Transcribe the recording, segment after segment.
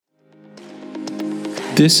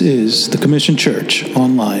This is the Commission Church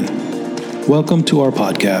Online. Welcome to our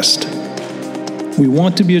podcast. We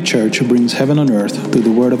want to be a church who brings heaven on earth through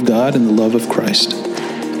the Word of God and the love of Christ.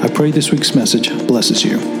 I pray this week's message blesses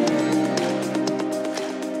you.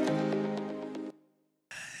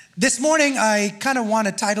 This morning, I kind of want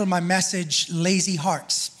to title my message, Lazy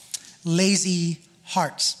Hearts. Lazy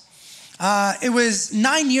Hearts. It was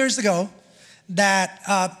 9 years ago that,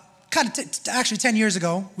 actually 10 years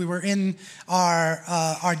ago, we were in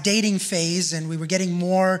our dating phase and we were getting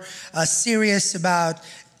more serious about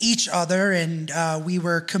each other, and we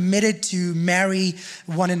were committed to marry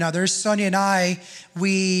one another. Sonia and I,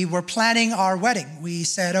 we were planning our wedding. We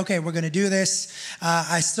said, okay, we're going to do this.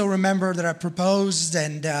 I still remember that I proposed,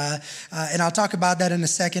 and I'll talk about that in a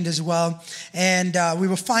second as well. And we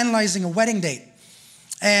were finalizing a wedding date.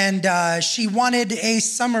 And she wanted a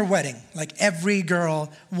summer wedding, like every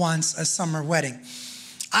girl wants a summer wedding.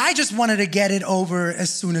 I just wanted to get it over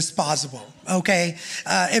as soon as possible, okay?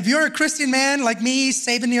 If you're a Christian man like me,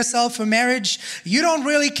 saving yourself for marriage, you don't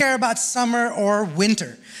really care about summer or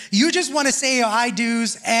winter. You just want to say your I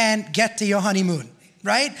do's and get to your honeymoon,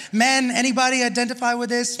 right? Men, anybody identify with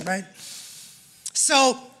this, right?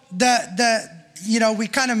 So we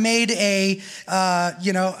kind of made a,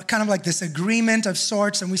 kind of like this agreement of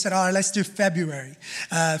sorts, and we said, all right, let's do February.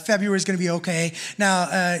 February is going to be okay.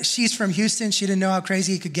 Now, she's from Houston. She didn't know how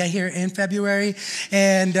crazy it could get here in February,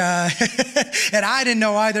 and and I didn't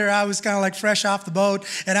know either. I was kind of like fresh off the boat,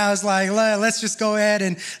 and I was like, let's just go ahead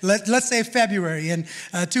and let's say February. And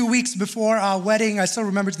 2 weeks before our wedding, I still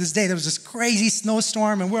remember to this day, there was this crazy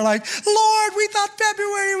snowstorm, and we're like, Lord, we thought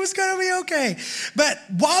February was going to be okay. But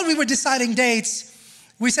while we were deciding dates,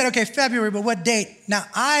 we said, okay, February, but what date? Now,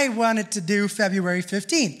 I wanted to do February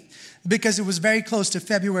 15th because it was very close to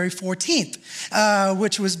February 14th,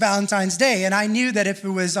 which was Valentine's Day. And I knew that if it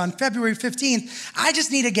was on February 15th, I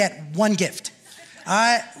just need to get one gift.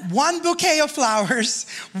 One bouquet of flowers,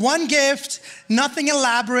 one gift, nothing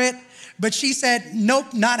elaborate. But she said,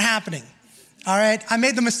 nope, not happening. All right, I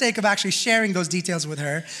made the mistake of actually sharing those details with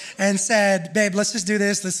her and said, babe, let's just do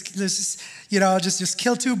this. Let's just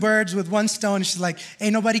kill two birds with one stone. And she's like,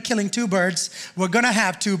 ain't nobody killing two birds. We're going to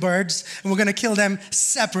have two birds, and we're going to kill them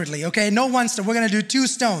separately, okay? No one stone. We're going to do two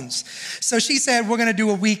stones. So she said, we're going to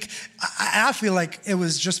do a week. I feel like it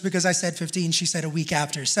was just because I said 15, she said a week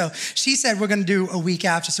after. So she said, we're going to do a week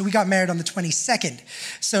after. So we got married on the 22nd.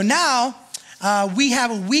 So now we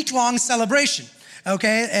have a week-long celebration.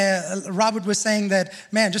 Okay, Robert was saying that,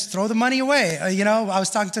 man, just throw the money away. I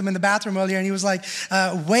was talking to him in the bathroom earlier, and he was like,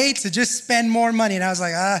 wait to just spend more money. And I was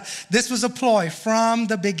like, this was a ploy from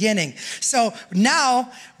the beginning. So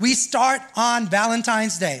now we start on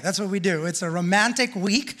Valentine's Day. That's what we do. It's a romantic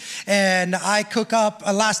week, and I cook up,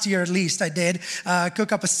 last year at least I did,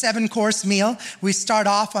 cook up a 7-course meal. We start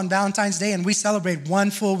off on Valentine's Day, and we celebrate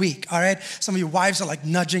one full week, all right? Some of you wives are like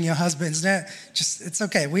nudging your husbands. It's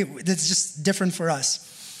okay. It's just different for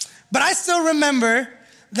us. But I still remember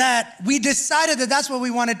that we decided that that's what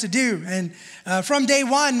we wanted to do. And from day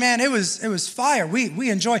one, man, it was fire. We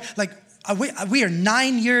enjoy, we are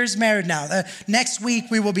 9 years married now. Next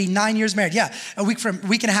week, we will be 9 years married. Yeah, a week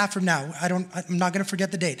and a half from now. I'm not going to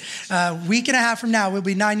forget the date. Week and a half from now, we'll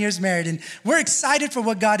be 9 years married. And we're excited for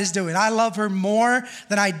what God is doing. I love her more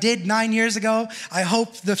than I did 9 years ago. I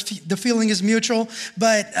hope the feeling is mutual.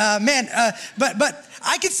 But but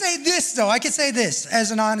I could say this, though. I could say this as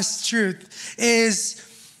an honest truth is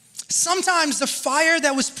sometimes the fire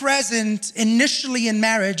that was present initially in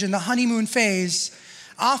marriage in the honeymoon phase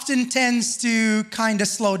often tends to kind of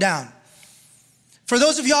slow down. For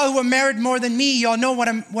those of y'all who are married more than me, y'all know what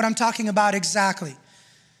I'm talking about exactly.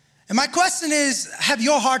 And my question is, have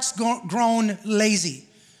your hearts grown lazy?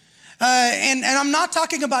 And I'm not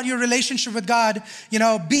talking about your relationship with God.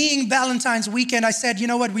 Being Valentine's weekend, I said, you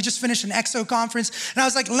know what, we just finished an EXO conference. And I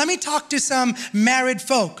was like, let me talk to some married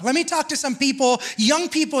folk. Let me talk to some people, young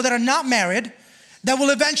people that are not married, that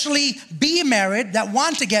will eventually be married, that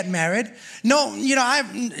want to get married. No,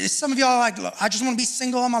 some of y'all are like, look, I just want to be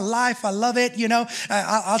single all my life. I love it,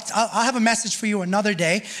 I'll have a message for you another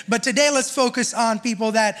day. But today, let's focus on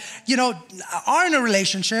people that, are in a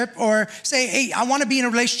relationship or say, hey, I want to be in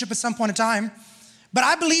a relationship at some point in time. But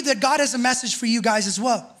I believe that God has a message for you guys as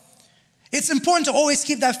well. It's important to always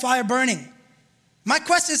keep that fire burning. My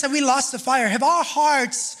question is, have we lost the fire? Have our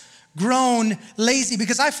hearts grown lazy?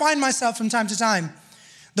 Because I find myself from time to time,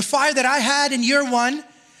 the fire that I had in year one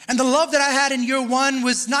and the love that I had in year one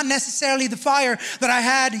was not necessarily the fire that I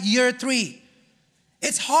had year 3.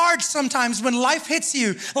 It's hard sometimes when life hits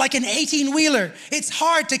you like an 18-wheeler. It's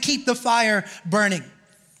hard to keep the fire burning.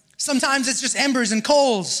 Sometimes it's just embers and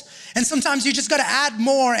coals. And sometimes you just got to add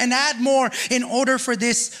more and add more in order for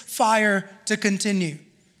this fire to continue.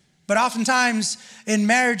 But oftentimes in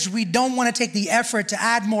marriage, we don't want to take the effort to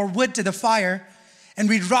add more wood to the fire. And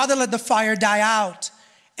we'd rather let the fire die out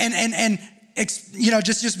and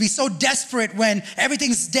just be so desperate when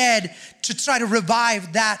everything's dead to try to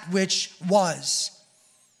revive that which was.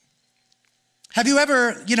 Have you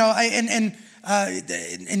ever,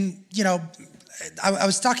 I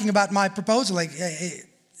was talking about my proposal, like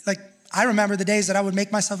I remember the days that I would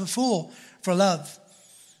make myself a fool for love.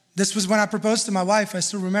 This was when I proposed to my wife. I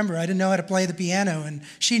still remember. I didn't know how to play the piano, and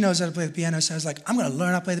she knows how to play the piano, so I was like, I'm going to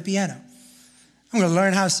learn how to play the piano. I'm going to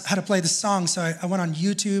learn how to play the song. So I went on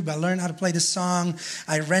YouTube. I learned how to play the song.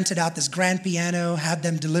 I rented out this grand piano, had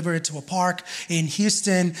them deliver it to a park in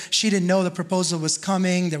Houston. She didn't know the proposal was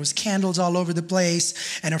coming. There was candles all over the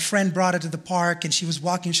place. And a friend brought it to the park, and she was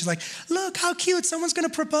walking. She's like, look, how cute. Someone's going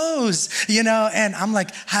to propose, And I'm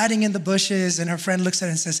like hiding in the bushes, and her friend looks at it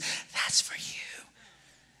and says, that's for you.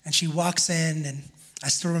 And she walks in, and I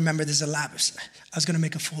still remember this elaborate. I was going to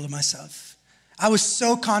make a fool of myself. I was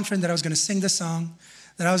so confident that I was going to sing the song,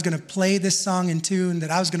 that I was going to play this song in tune, that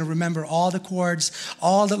I was going to remember all the chords,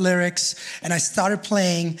 all the lyrics. And I started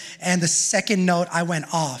playing, and the second note, I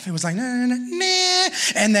went off. It was like, nah, nah, nah, nah.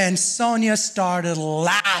 And then Sonia started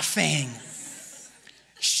laughing.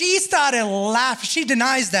 She started laughing. She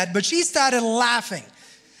denies that, but she started laughing.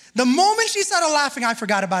 The moment she started laughing, I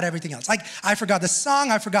forgot about everything else. Like, I forgot the song,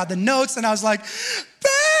 I forgot the notes, and I was like,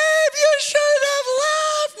 babe, you should have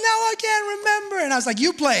laughed. Now I can't remember. And I was like,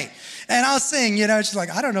 you play, and I'll sing. She's like,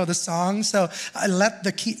 I don't know the song. So I let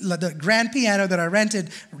the grand piano that I rented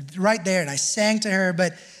right there, and I sang to her.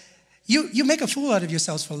 But you make a fool out of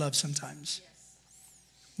yourselves for love sometimes. Yes.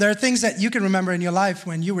 There are things that you can remember in your life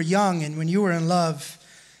when you were young and when you were in love,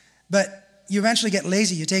 but you eventually get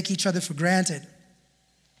lazy. You take each other for granted.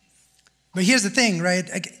 But here's the thing, right?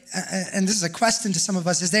 And this is a question to some of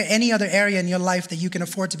us. Is there any other area in your life that you can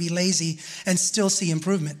afford to be lazy and still see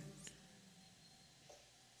improvement?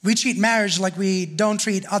 We treat marriage like we don't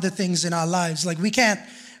treat other things in our lives. Like we can't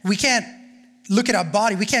look at our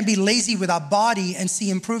body. We can't be lazy with our body and see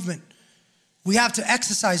improvement. We have to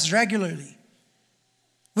exercise regularly.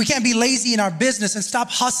 We can't be lazy in our business and stop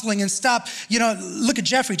hustling and stop, look at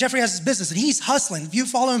Jeffrey. Jeffrey has his business and he's hustling. If you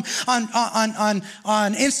follow him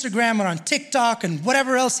on Instagram or on TikTok and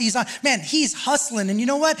whatever else he's on, man, he's hustling. And you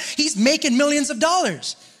know what? He's making millions of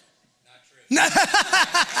dollars. Not true.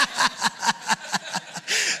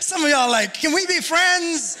 Some of y'all are like, can we be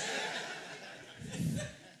friends?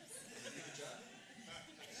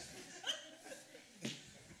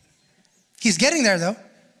 He's getting there though.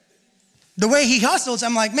 The way he hustles,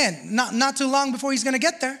 I'm like, man, not too long before he's going to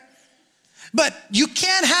get there. But you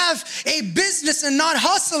can't have a business and not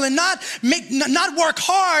hustle and not work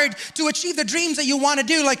hard to achieve the dreams that you want to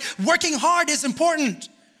do. Like working hard is important.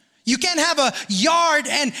 You can't have a yard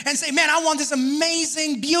and say, man, I want this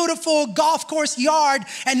amazing, beautiful golf course yard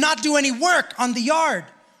and not do any work on the yard.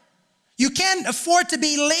 You can't afford to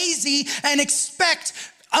be lazy and expect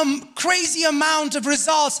a crazy amount of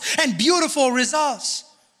results and beautiful results.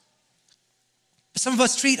 Some of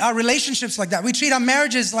us treat our relationships like that. We treat our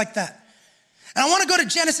marriages like that. And I want to go to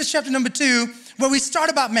Genesis chapter number 2, where we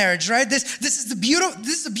start about marriage, right? This is a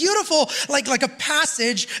beautiful, like a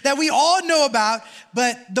passage that we all know about,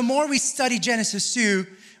 but the more we study Genesis 2,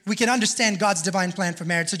 we can understand God's divine plan for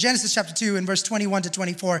marriage. So Genesis chapter 2 and verse 21 to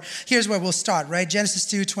 24, here's where we'll start, right? Genesis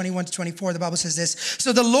 2, 21 to 24, the Bible says this.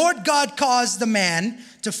 So the Lord God caused the man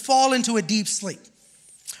to fall into a deep sleep.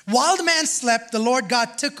 While the man slept, the Lord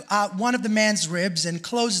God took out one of the man's ribs and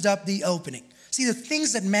closed up the opening. See, the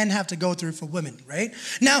things that men have to go through for women, right?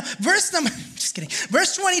 Now, verse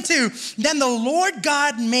 22, then the Lord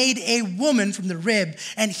God made a woman from the rib,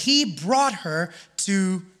 and he brought her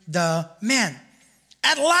to the man.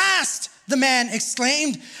 At last, the man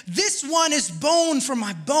exclaimed, this one is bone from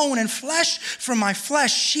my bone and flesh from my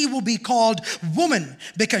flesh. She will be called woman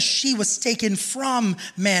because she was taken from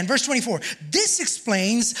man. Verse 24, this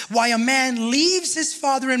explains why a man leaves his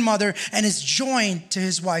father and mother and is joined to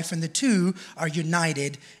his wife, and the two are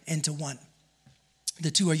united into one.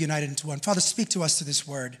 The two are united into one. Father, speak to us through this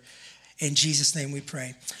word. In Jesus' name we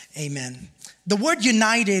pray. Amen. The word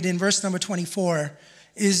united in verse number 24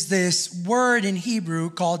 is this word in Hebrew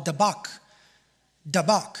called dabak.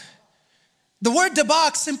 Dabak. The word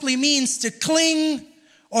dabak simply means to cling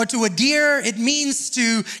or to adhere. It means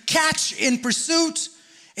to catch in pursuit.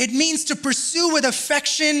 It means to pursue with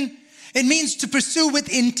affection. It means to pursue with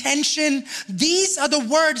intention. These are the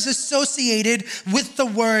words associated with the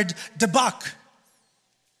word dabak.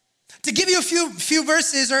 To give you a few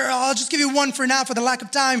verses, or I'll just give you one for now for the lack of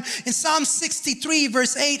time. In Psalm 63,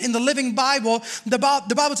 verse 8 in the Living Bible, the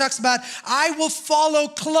Bible talks about, I will follow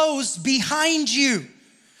close behind you.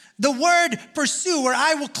 The word pursue, or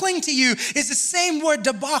I will cling to you, is the same word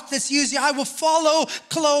dabak that's used here. I will follow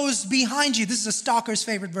close behind you. This is a stalker's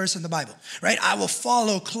favorite verse in the Bible, right? I will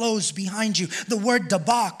follow close behind you. The word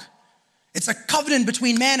dabak, it's a covenant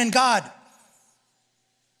between man and God.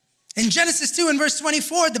 In Genesis 2 and verse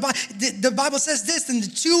 24, the Bible says this, and the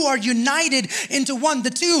two are united into one. The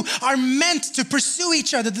two are meant to pursue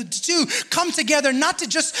each other. The two come together not to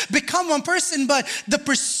just become one person, but the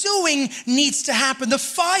pursuing needs to happen. The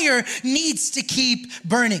fire needs to keep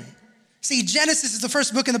burning. See, Genesis is the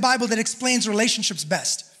first book in the Bible that explains relationships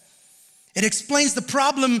best. It explains the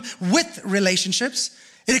problem with relationships.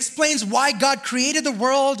 It explains why God created the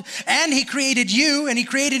world, and He created you, and He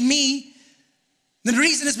created me. The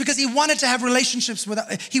reason is because He wanted to have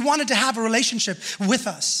He wanted to have a relationship with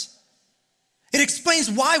us. It explains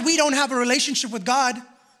why we don't have a relationship with God.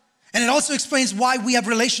 And it also explains why we have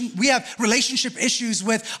relationship issues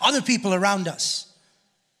with other people around us.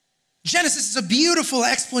 Genesis is a beautiful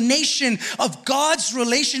explanation of God's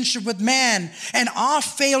relationship with man and our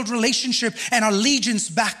failed relationship and our allegiance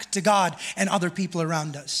back to God and other people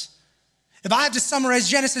around us. If I have to summarize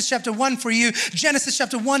Genesis chapter 1 for you, Genesis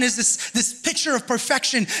chapter 1 is this picture of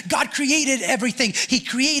perfection. God created everything. He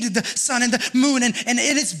created the sun and the moon, and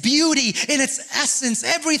in its beauty, in its essence,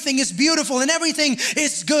 everything is beautiful and everything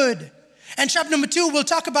is good. And chapter number 2, we'll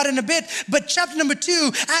talk about it in a bit, but chapter number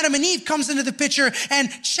 2, Adam and Eve comes into the picture, and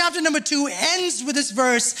chapter number 2 ends with this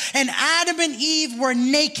verse, and Adam and Eve were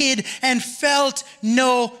naked and felt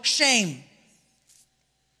no shame.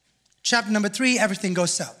 Chapter number 3, everything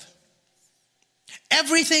goes south.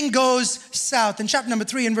 Everything goes south. In chapter number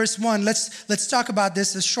 3 and verse 1, let's talk about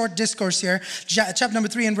this, a short discourse here. Chapter number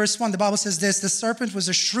 3 and verse 1, the Bible says this, the serpent was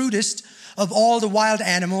the shrewdest of all the wild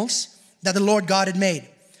animals that the Lord God had made.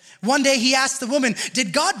 One day he asked the woman,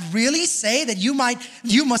 did God really say that you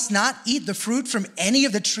must not eat the fruit from any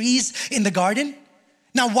of the trees in the garden?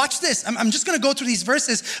 Now watch this. I'm just going to go through these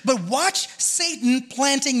verses, but watch Satan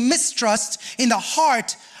planting mistrust in the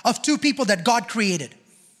heart of two people that God created.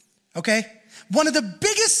 Okay? One of the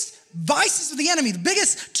biggest vices of the enemy, the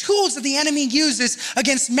biggest tools that the enemy uses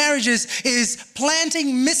against marriages is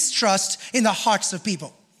planting mistrust in the hearts of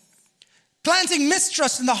people. Planting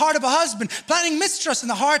mistrust in the heart of a husband, planting mistrust in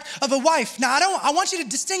the heart of a wife. Now, I want you to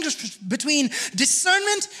distinguish between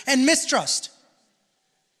discernment and mistrust.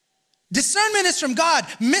 Discernment is from God,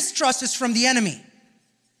 mistrust is from the enemy.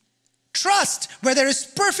 Trust, where there is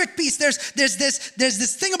perfect peace. There's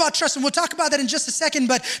this thing about trust, and we'll talk about that in just a second,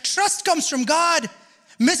 but trust comes from God,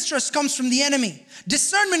 mistrust comes from the enemy.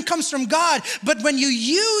 Discernment comes from God, but when you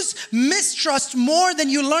use mistrust more than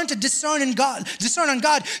you learn to discern on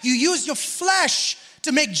God, you use your flesh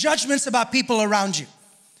to make judgments about people around you.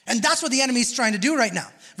 And that's what the enemy is trying to do right now.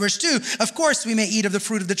 Verse 2, of course we may eat of the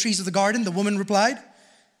fruit of the trees of the garden, the woman replied.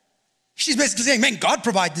 She's basically saying, man, God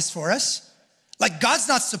provided this for us. Like God's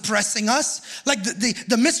not suppressing us. Like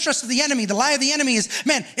the mistrust of the enemy, the lie of the enemy is,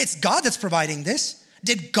 man, it's God that's providing this.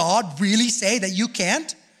 Did God really say that you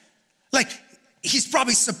can't? Like He's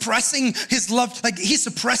probably suppressing His love. Like He's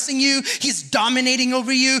suppressing you. He's dominating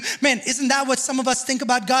over you. Man, isn't that what some of us think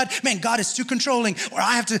about God? Man, God is too controlling, or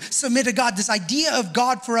I have to submit to God. This idea of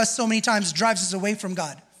God for us so many times drives us away from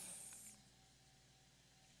God.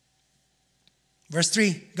 Verse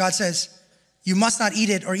 3, God says, you must not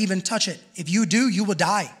eat it or even touch it. If you do, you will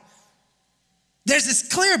die. There's this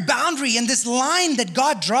clear boundary and this line that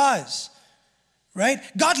God draws, right?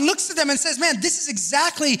 God looks at them and says, man, this is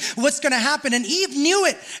exactly what's going to happen. And Eve knew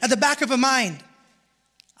it at the back of her mind.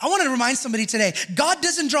 I want to remind somebody today, God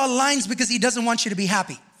doesn't draw lines because He doesn't want you to be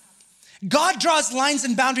happy. God draws lines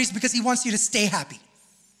and boundaries because He wants you to stay happy.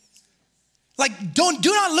 Like, do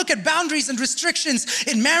not look at boundaries and restrictions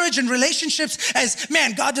in marriage and relationships as,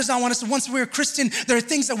 man, God does not want us to, once we're a Christian, there are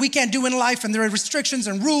things that we can't do in life, and there are restrictions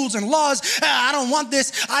and rules and laws. I don't want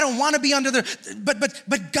this. I don't want to be under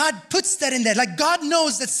but God puts that in there. Like, God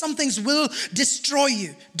knows that some things will destroy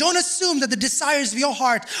you. Don't assume that the desires of your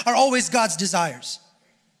heart are always God's desires.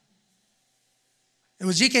 It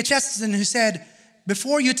was G.K. Chesterton who said,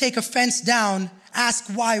 before you take a fence down,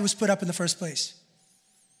 ask why it was put up in the first place.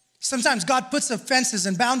 Sometimes God puts up fences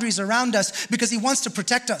and boundaries around us because He wants to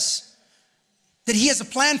protect us, that He has a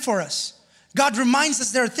plan for us. God reminds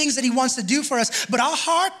us there are things that He wants to do for us, but our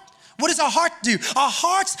heart, what does our heart do? Our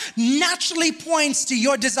hearts naturally points to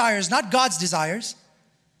your desires, not God's desires.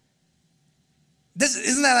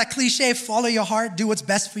 Isn't that a cliche? Follow your heart, do what's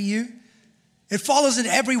best for you. It follows in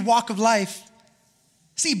every walk of life.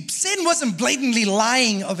 See, Satan wasn't blatantly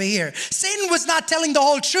lying over here. Satan was not telling the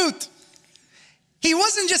whole truth. He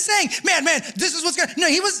wasn't just saying, man, this is what's going to, no,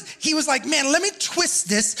 he was like, man, let me twist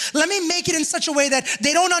this. Let me make it in such a way that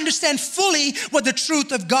they don't understand fully what the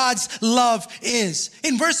truth of God's love is.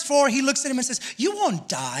 In verse 4, he looks at him and says, you won't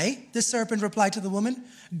die. The serpent replied to the woman,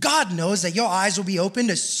 God knows that your eyes will be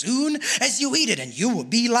opened as soon as you eat it, and you will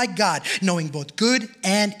be like God, knowing both good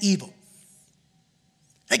and evil.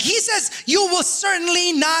 Like he says, you will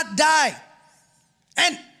certainly not die.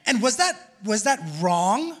 And was that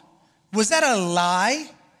wrong? Was that a lie?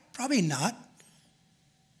 Probably not.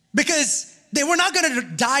 Because they were not going to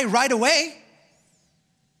die right away.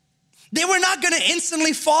 They were not going to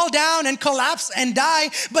instantly fall down and collapse and die,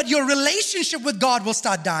 but your relationship with God will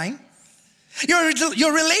start dying.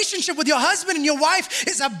 Your relationship with your husband and your wife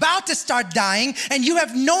is about to start dying, and you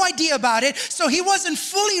have no idea about it. So he wasn't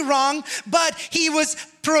fully wrong, but he was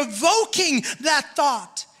provoking that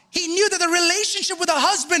thought. He knew that the relationship with a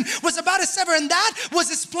husband was about to sever, and that was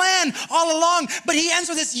his plan all along. But he ends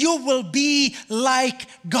with this, you will be like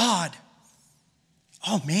God.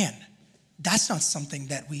 Oh man, that's not something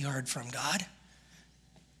that we heard from God.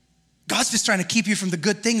 God's just trying to keep you from the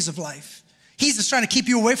good things of life. He's just trying to keep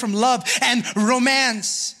you away from love and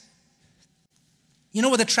romance. You know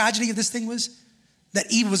what the tragedy of this thing was?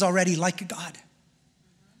 That Eve was already like God.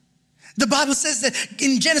 The Bible says that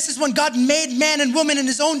in Genesis 1, God made man and woman in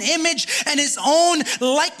his own image and his own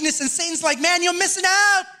likeness. And Satan's like, man, you're missing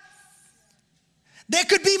out. There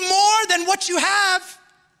could be more than what you have.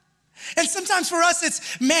 And sometimes for us,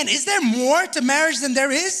 it's, man, is there more to marriage than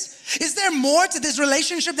there is? Is there more to this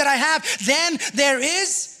relationship that I have than there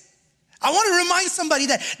is? I want to remind somebody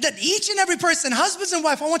that each and every person, husbands and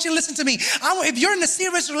wife, I want you to listen to me. If you're in a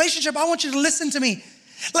serious relationship, I want you to listen to me.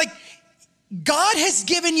 Like, God has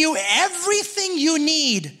given you everything you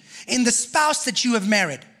need in the spouse that you have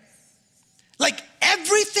married. Like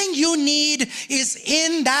everything you need is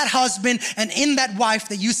in that husband and in that wife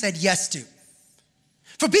that you said yes to.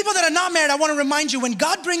 For people that are not married, I want to remind you, when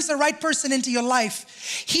God brings the right person into your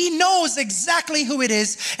life, he knows exactly who it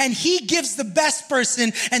is, and he gives the best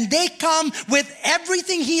person, and they come with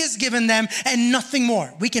everything he has given them and nothing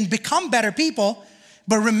more. We can become better people,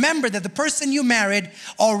 but remember that the person you married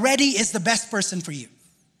already is the best person for you.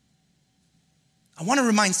 I want to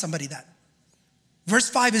remind somebody that. Verse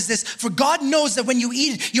 5 is this, for God knows that when you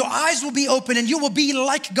eat it, your eyes will be open and you will be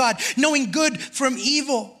like God, knowing good from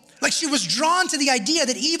evil. Like she was drawn to the idea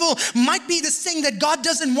that evil might be this thing that God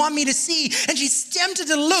doesn't want me to see. And she's tempted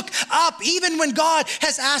to look up even when God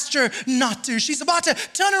has asked her not to. She's about to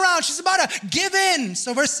turn around. She's about to give in.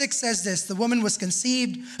 So verse 6 says this, the woman was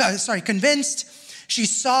convinced. She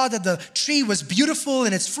saw that the tree was beautiful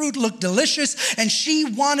and its fruit looked delicious, and she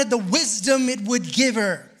wanted the wisdom it would give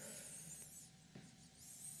her.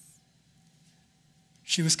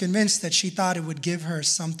 She was convinced that she thought it would give her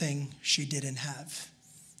something she didn't have.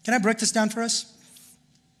 Can I break this down for us?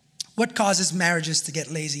 What causes marriages to get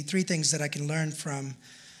lazy? 3 things that I can learn from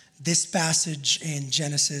this passage in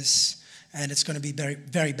Genesis, and it's going to be very,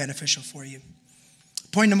 very beneficial for you.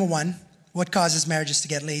 Point number 1, what causes marriages to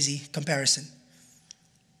get lazy? Comparison.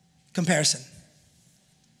 Comparison.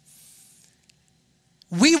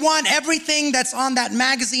 We want everything that's on that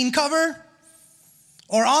magazine cover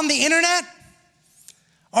or on the internet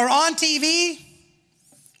or on TV.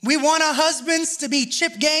 We want our husbands to be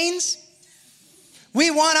Chip Gaines. We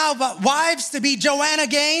want our wives to be Joanna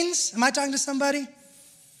Gaines. Am I talking to somebody?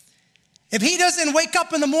 If he doesn't wake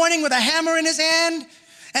up in the morning with a hammer in his hand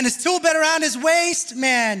and his tool belt around his waist,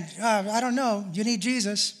 man, I don't know. You need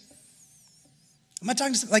Jesus. Am I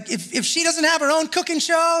talking to like if she doesn't have her own cooking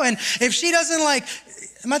show, and if she doesn't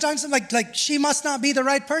am I talking to like she must not be the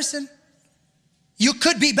right person? You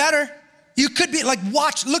could be better. You could be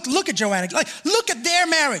look at Joanna. Look at their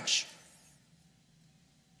marriage.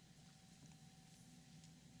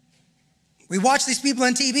 We watch these people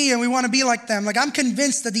on TV and we want to be like them. I'm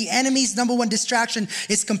convinced that the enemy's number one distraction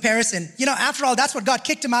is comparison. You know, after all, that's what God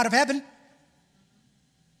kicked him out of heaven.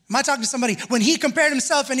 Am I talking to somebody? When he compared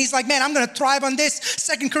himself and he's like, man, I'm going to thrive on this.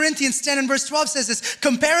 2 Corinthians 10 and verse 12 says this,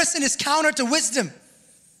 comparison is counter to wisdom.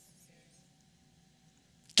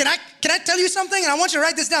 Can I tell you something? And I want you to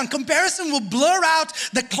write this down. Comparison will blur out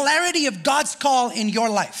the clarity of God's call in your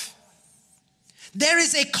life. There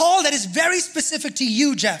is a call that is very specific to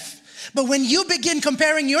you, Jeff. But when you begin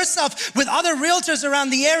comparing yourself with other realtors around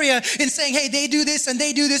the area and saying, hey, they do this and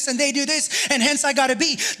they do this and they do this, and hence I gotta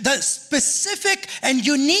be, the specific and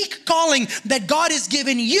unique calling that God has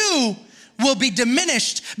given you will be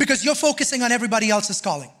diminished because you're focusing on everybody else's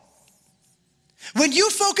calling. When you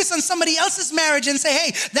focus on somebody else's marriage and say,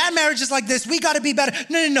 hey, that marriage is like this, we got to be better.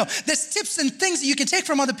 No. There's tips and things that you can take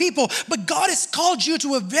from other people, but God has called you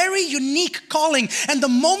to a very unique calling. And the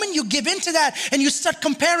moment you give into that and you start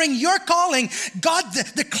comparing your calling, God,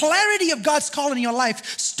 the clarity of God's call in your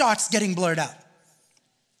life starts getting blurred out.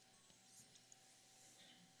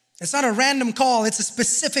 It's not a random call. It's a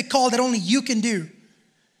specific call that only you can do.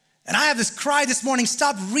 And I have this cry this morning,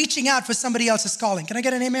 stop reaching out for somebody else's calling. Can I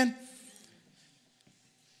get an amen?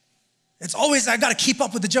 It's always, I got to keep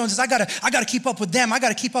up with the Joneses. I got to keep up with them. I got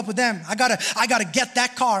to keep up with them. I got to get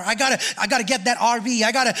that car. I got to get that RV.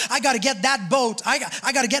 I got to get that boat. I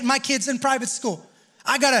got to get my kids in private school.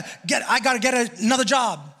 I got to get another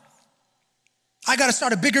job. I got to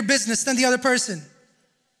start a bigger business than the other person.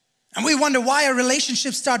 And we wonder why our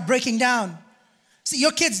relationships start breaking down. See,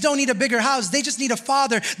 your kids don't need a bigger house. They just need a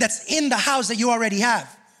father that's in the house that you already have.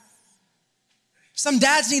 Some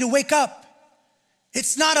dads need to wake up.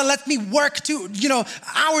 It's not a let me work to,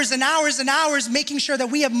 hours and hours and hours making sure that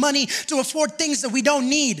we have money to afford things that we don't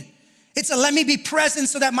need. It's a let me be present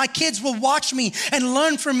so that my kids will watch me and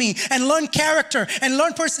learn from me and learn character and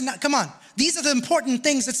learn personality. Come on. These are the important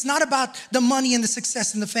things. It's not about the money and the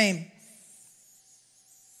success and the fame.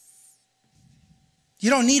 You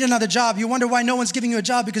don't need another job. You wonder why no one's giving you a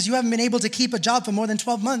job because you haven't been able to keep a job for more than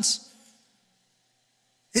 12 months.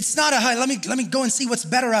 It's not a, let me go and see what's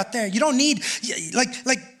better out there. You don't need,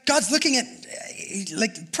 like God's looking at,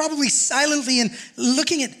 probably silently and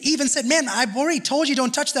looking at Eve and said, man, I've already told you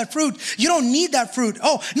don't touch that fruit. You don't need that fruit.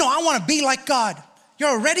 Oh, no, I want to be like God. You're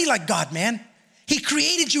already like God, man. He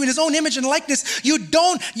created you in his own image and likeness. You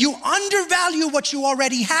undervalue what you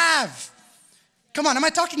already have. Come on, am I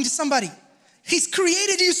talking to somebody? He's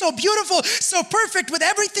created you so beautiful, so perfect with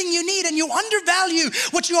everything you need, and you undervalue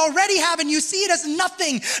what you already have and you see it as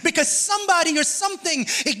nothing because somebody or something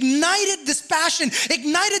ignited this passion,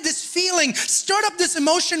 ignited this feeling, stirred up this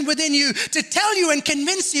emotion within you to tell you and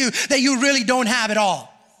convince you that you really don't have it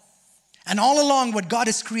all. And all along what God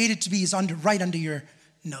has created to be is right under your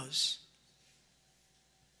nose.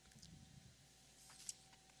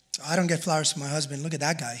 So I don't get flowers from my husband. Look at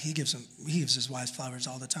that guy. He gives his wife flowers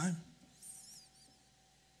all the time.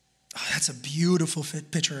 Oh, that's a beautiful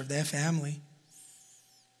picture of their family.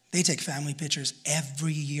 They take family pictures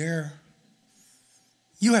every year.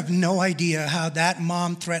 You have no idea how that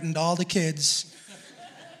mom threatened all the kids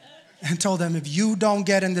and told them, if you don't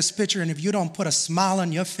get in this picture and if you don't put a smile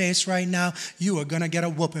on your face right now, you are going to get a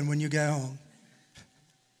whooping when you get home.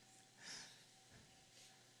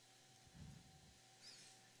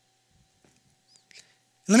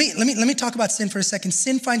 Let me talk about sin for a second.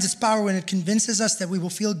 Sin finds its power when it convinces us that we will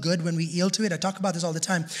feel good when we yield to it. I talk about this all the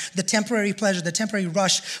time. The temporary pleasure, the temporary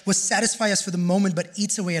rush will satisfy us for the moment, but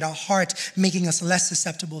eats away at our heart, making us less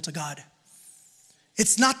susceptible to God.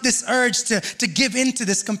 It's not this urge to give into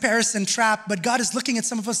this comparison trap, but God is looking at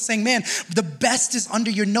some of us saying, man, the best is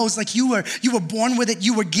under your nose. Like you were born with it.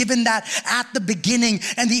 You were given that at the beginning.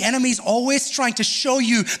 And the enemy's always trying to show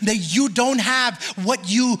you that you don't have what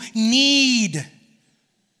you need.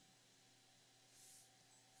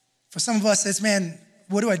 For some of us, it's, man,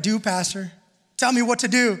 what do I do, Pastor? Tell me what to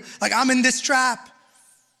do. Like, I'm in this trap.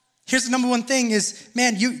 Here's the number one thing is,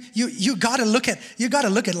 man, you gotta look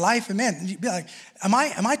at life, and man, you be like, am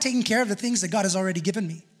I taking care of the things that God has already given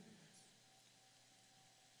me?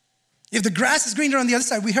 If the grass is greener on the other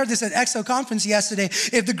side, we heard this at EXO conference yesterday.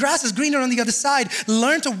 If the grass is greener on the other side,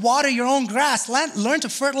 learn to water your own grass. Learn to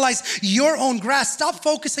fertilize your own grass. Stop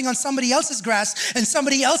focusing on somebody else's grass and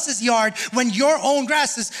somebody else's yard when your own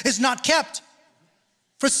grass is not kept.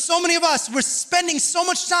 For so many of us, we're spending so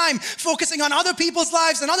much time focusing on other people's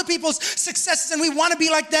lives and other people's successes, and we want to be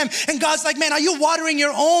like them. And God's like, man, are you watering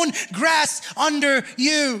your own grass under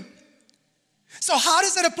you? So how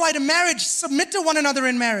does that apply to marriage? Submit to one another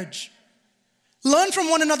in marriage. Learn from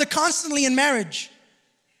one another constantly in marriage.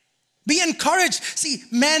 Be encouraged. See,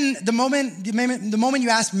 men, the moment you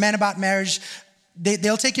ask men about marriage,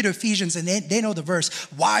 they'll take you to Ephesians and they know the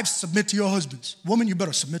verse. Wives, submit to your husbands. Woman, you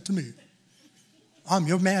better submit to me. I'm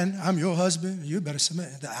your man. I'm your husband. You better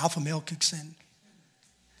submit. The alpha male kicks in.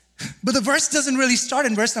 But the verse doesn't really start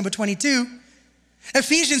in verse number 22.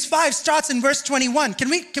 Ephesians 5 starts in verse 21. Can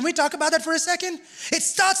we talk about that for a second? It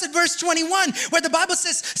starts at verse 21 where the Bible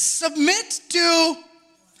says, submit to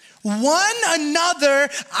one another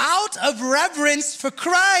out of reverence for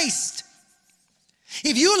Christ.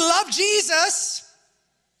 If you love Jesus,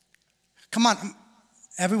 come on,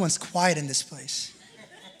 everyone's quiet in this place.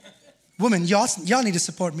 Women, y'all need to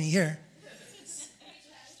support me here.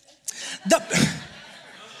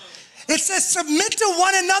 It says, submit to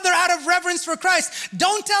one another out of reverence for Christ.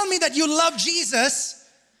 Don't tell me that you love Jesus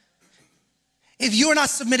if you are not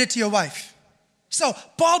submitted to your wife. So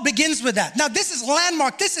Paul begins with that. Now this is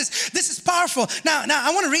landmark. This is powerful. Now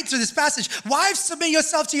I want to read through this passage. Wives, submit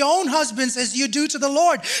yourself to your own husbands as you do to the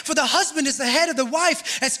Lord. For the husband is the head of the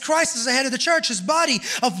wife, as Christ is the head of the church, his body,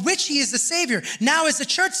 of which he is the Savior. Now as the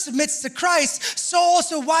church submits to Christ, so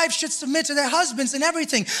also wives should submit to their husbands in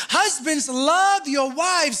everything. Husbands, love your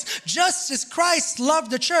wives just as Christ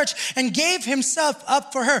loved the church and gave himself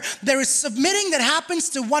up for her. There is submitting that happens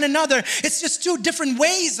to one another. It's just two different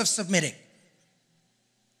ways of submitting.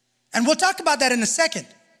 And we'll talk about that in a second.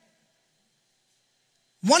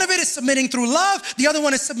 One of it is submitting through love. The other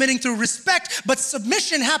one is submitting through respect. But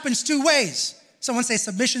submission happens two ways. Someone say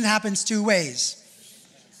submission happens two ways.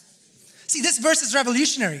 See, this verse is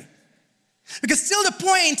revolutionary. Because till the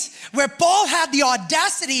point where Paul had the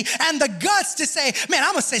audacity and the guts to say, man,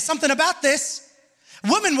 I'm going to say something about this.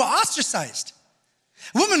 Women were ostracized.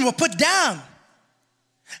 Women were put down.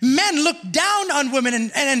 Men looked down on women.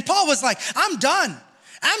 And Paul was like, I'm done.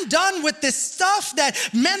 I'm done with this stuff that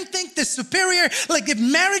men think is superior. Like if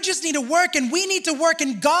marriages need to work and we need to work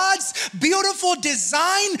in God's beautiful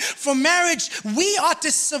design for marriage, we ought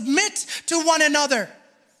to submit to one another.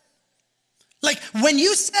 Like when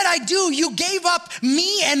you said I do, you gave up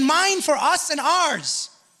me and mine for us and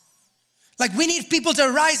ours. Like we need people to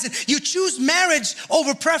arise and you choose marriage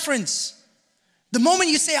over preference. The moment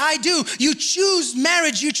you say I do, you choose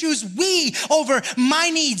marriage, you choose we over my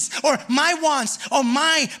needs or my wants or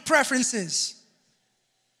my preferences.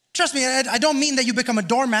 Trust me, I don't mean that you become a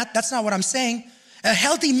doormat. That's not what I'm saying. A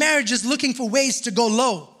healthy marriage is looking for ways to go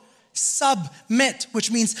low. Submit,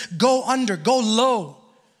 which means go under, go low.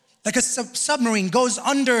 Like a submarine goes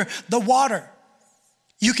under the water.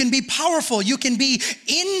 You can be powerful. You can be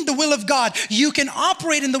in the will of God. You can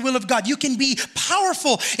operate in the will of God. You can be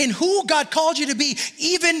powerful in who God called you to be,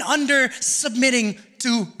 even under submitting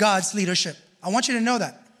to God's leadership. I want you to know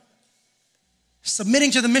that.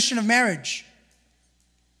 Submitting to the mission of marriage.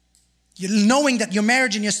 Knowing that your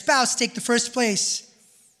marriage and your spouse take the first place.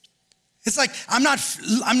 It's like, I'm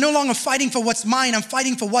no longer fighting for what's mine. I'm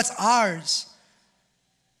fighting for what's ours.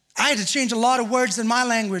 I had to change a lot of words in my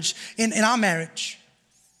language in our marriage.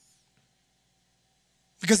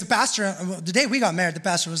 Because the pastor, the day we got married, the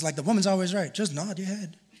pastor was like, the woman's always right. Just nod your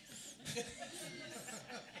head.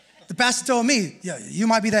 The pastor told me, yeah, you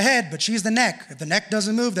might be the head, but she's the neck. If the neck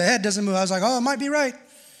doesn't move, the head doesn't move. I was like, oh, it might be right.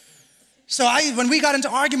 So when we got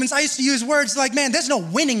into arguments, I used to use words like, man, there's no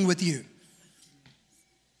winning with you.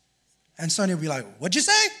 And Sonia would be like, what'd you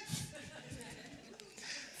say?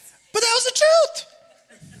 But that was the truth.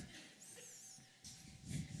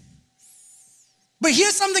 But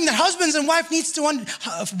here's something that husbands and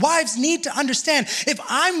wives need to understand. If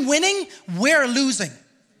I'm winning, we're losing.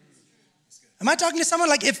 Am I talking to someone?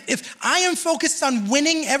 Like if I am focused on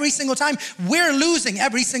winning every single time, we're losing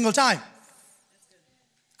every single time.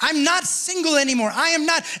 I'm not single anymore. I am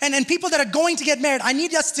not. And people that are going to get married, I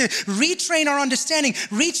need us to retrain our understanding,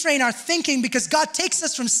 retrain our thinking, because God takes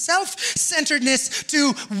us from self-centeredness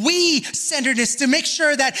to we-centeredness to make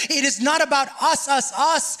sure that it is not about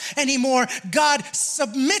us anymore. God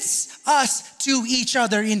submits us to each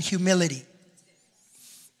other in humility.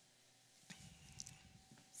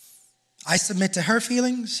 I submit to her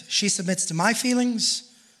feelings. She submits to my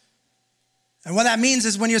feelings. And what that means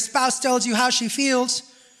is when your spouse tells you how she feels,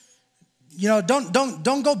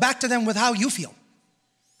 don't go back to them with how you feel.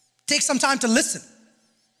 Take some time to listen.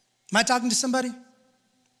 Am I talking to somebody?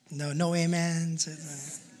 No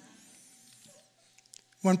amens.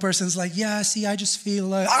 One person's like, yeah, see, I just feel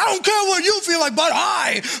like, I don't care what you feel like, but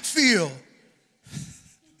I feel.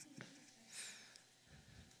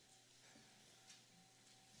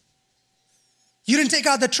 You didn't take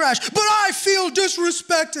out the trash, but I feel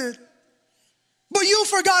disrespected. But you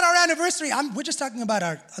forgot our anniversary. We're just talking about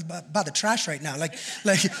the trash right now. Like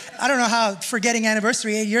I don't know how forgetting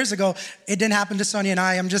anniversary 8 years ago, it didn't happen to Sonia and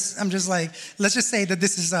I. I'm just like, let's just say that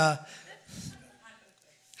this is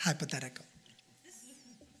hypothetical.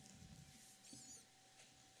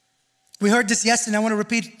 We heard this yesterday. I want to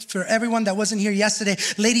repeat for everyone that wasn't here yesterday.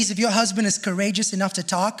 Ladies, if your husband is courageous enough to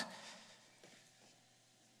talk,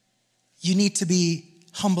 you need to be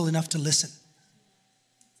humble enough to listen.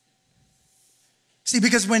 See,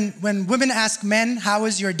 because when women ask men, how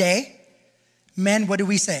was your day? Men, what do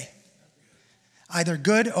we say? Either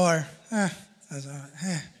good or,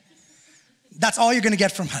 That's all you're going to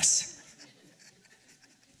get from us.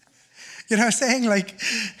 You know what I'm saying? Like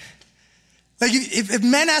if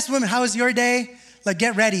men ask women, how was your day? Like,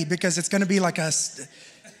 get ready, because it's going to be like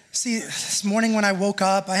See, this morning when I woke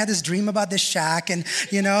up, I had this dream about this shack, and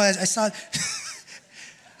I saw,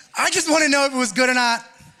 I just want to know if it was good or not.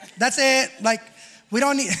 That's it. Like, we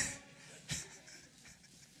don't need,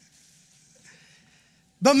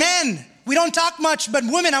 but men, we don't talk much, but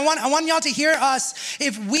women, I want y'all to hear us.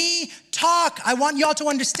 If we talk, I want y'all to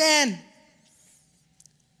understand.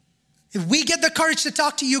 If we get the courage to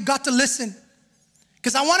talk to you, got to listen.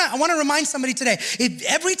 Because I want to remind somebody today, if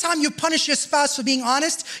every time you punish your spouse for being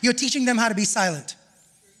honest, you're teaching them how to be silent.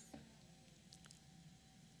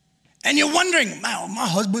 And you're wondering, my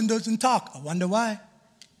husband doesn't talk. I wonder why.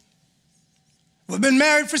 We've been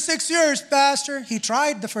married for 6 years, Pastor. He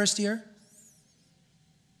tried the first year.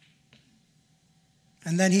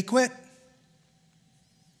 And then he quit.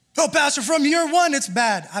 Oh, Pastor, from year one, it's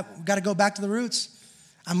bad. I've got to go back to the roots.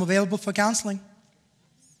 I'm available for counseling.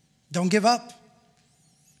 Don't give up.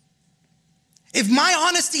 If my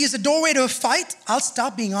honesty is a doorway to a fight, I'll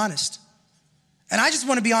stop being honest. And I just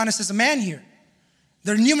want to be honest as a man here.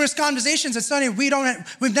 There are numerous conversations at Sunny.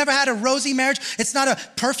 We've never had a rosy marriage. It's not a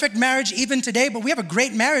perfect marriage even today, but we have a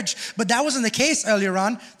great marriage. But that wasn't the case earlier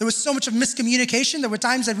on. There was so much of miscommunication. There were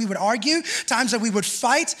times that we would argue, times that we would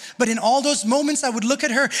fight. But in all those moments, I would look at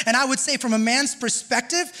her and I would say, from a man's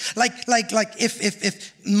perspective, like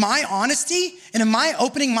if my honesty and in my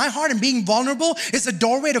opening my heart and being vulnerable is a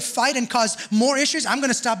doorway to fight and cause more issues, I'm going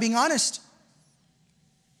to stop being honest.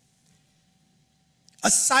 A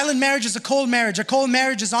silent marriage is a cold marriage. A cold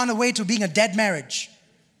marriage is on the way to being a dead marriage.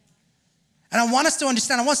 And I want us to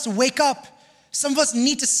understand, I want us to wake up. Some of us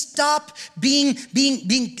need to stop being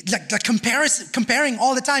like comparing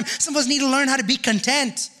all the time. Some of us need to learn how to be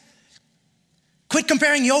content. Quit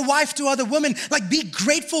comparing your wife to other women. Like, be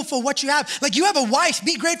grateful for what you have. Like, you have a wife,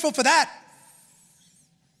 be grateful for that.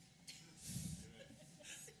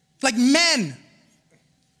 Like, men,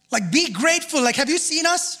 like, be grateful. Like, have you seen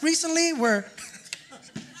us recently? We're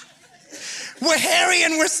hairy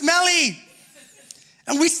and we're smelly.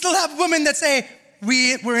 And we still have women that say,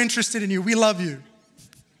 we're interested in you. We love you.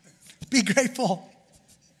 Be grateful.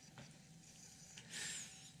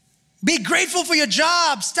 Be grateful for your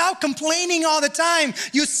job. Stop complaining all the time.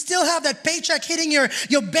 You still have that paycheck hitting your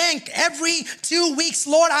bank every 2 weeks.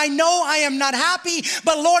 Lord, I know I am not happy,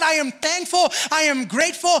 but Lord, I am thankful. I am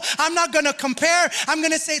grateful. I'm not going to compare. I'm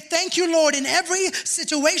going to say thank you, Lord, in every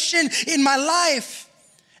situation in my life.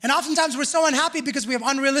 And oftentimes we're so unhappy because we have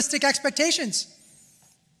unrealistic expectations.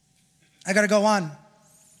 I got to go on.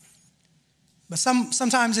 But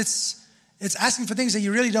sometimes it's asking for things that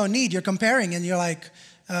you really don't need. You're comparing and you're like,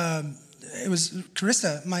 it was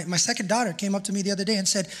Carissa, my second daughter, came up to me the other day and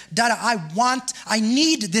said, Dada, I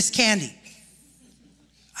need this candy.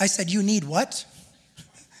 I said, you need what?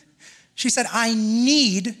 She said, I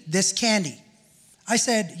need this candy. I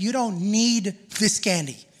said, you don't need this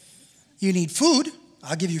candy. You need food.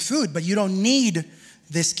 I'll give you food, but you don't need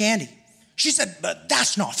this candy. She said, but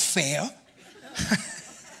that's not fair.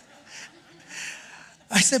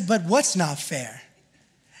 I said, but what's not fair?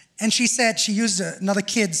 And she said, she used another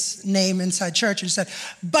kid's name inside church and said,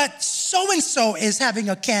 but so-and-so is having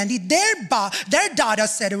a candy. Their daughter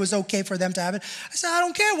said it was okay for them to have it. I said, I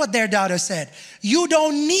don't care what their daughter said. You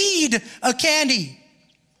don't need a candy.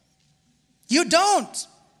 You don't.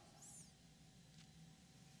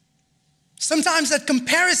 Sometimes that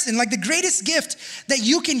comparison, like the greatest gift that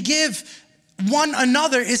you can give one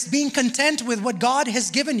another is being content with what God has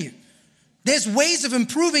given you. There's ways of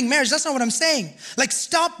improving marriage. That's not what I'm saying. Like,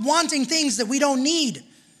 stop wanting things that we don't need.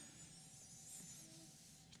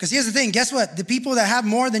 Because here's the thing, guess what? The people that have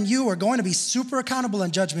more than you are going to be super accountable on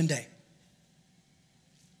Judgment Day.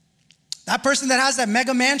 That person that has that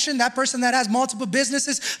mega mansion, that person that has multiple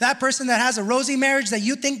businesses, that person that has a rosy marriage that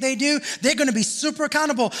you think they do, they're going to be super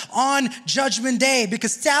accountable on Judgment Day,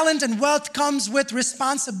 because talent and wealth comes with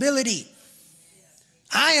responsibility.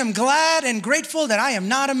 I am glad and grateful that I am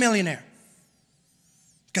not a millionaire,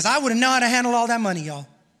 because I wouldn't know how to handle all that money, y'all.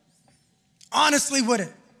 Honestly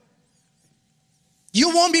wouldn't.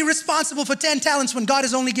 You won't be responsible for 10 talents when God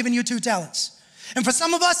has only given you 2 talents. And for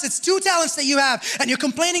some of us, it's 2 talents that you have, and you're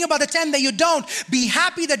complaining about the 10 that you don't. Be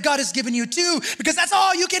happy that God has given you 2, because that's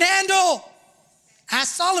all you can handle.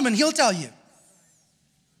 Ask Solomon, he'll tell you.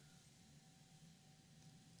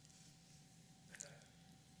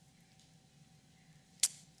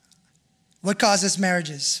 What causes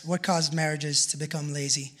marriages? What caused marriages to become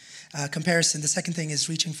lazy? Comparison. The second thing is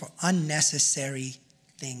reaching for unnecessary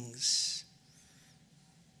things.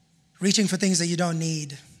 Reaching for things that you don't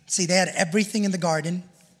need. See, they had everything in the garden.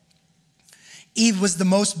 Eve was the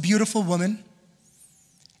most beautiful woman.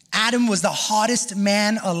 Adam was the hottest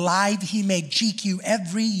man alive. He made GQ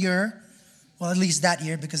every year. Well, at least that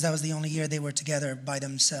year, because that was the only year they were together by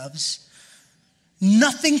themselves.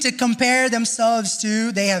 Nothing to compare themselves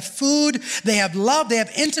to. They have food, they have love, they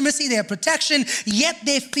have intimacy, they have protection, yet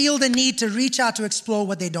they feel the need to reach out to explore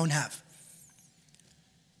what they don't have.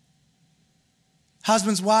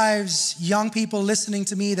 Husbands, wives, young people listening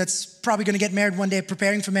to me that's probably going to get married one day,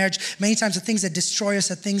 preparing for marriage, many times the things that destroy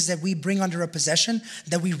us are things that we bring under a possession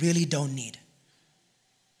that we really don't need.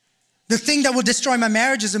 The thing that will destroy my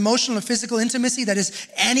marriage is emotional or physical intimacy that is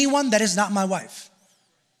anyone that is not my wife.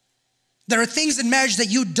 There are things in marriage that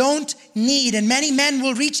you don't need, and many men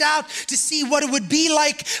will reach out to see what it would be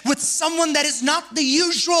like with someone that is not the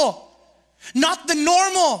usual, not the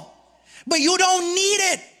normal, but you don't need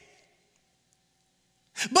it.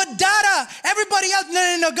 But dada, everybody else,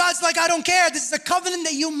 no, God's like, I don't care. This is a covenant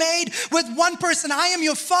that you made with one person. I am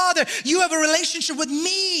your father. You have a relationship with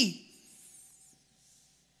me.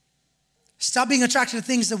 Stop being attracted to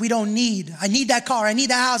things that we don't need. I need that car. I need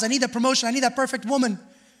that house. I need that promotion. I need that perfect woman.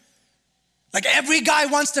 Like every guy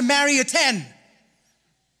wants to marry a 10,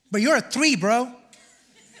 but you're a 3, bro.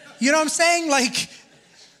 You know what I'm saying? Like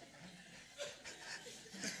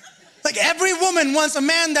every woman wants a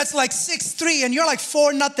man that's like 6'3", and you're like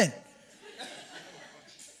 4 nothing.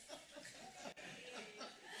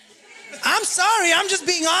 I'm sorry, I'm just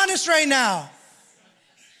being honest right now.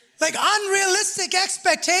 Like unrealistic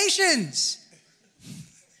expectations.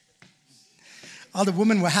 All the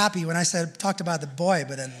women were happy when I talked about the boy,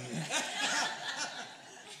 but then.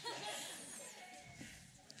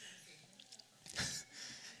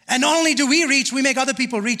 And not only do we reach, we make other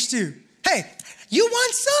people reach too. Hey, you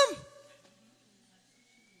want some?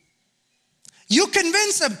 You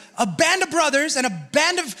convince a band of brothers and a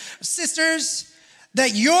band of sisters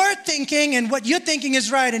that you're thinking and what you're thinking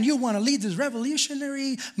is right, and you want to lead this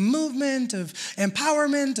revolutionary movement of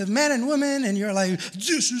empowerment of men and women, and you're like,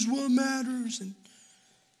 this is what matters. And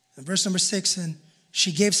verse number 6, and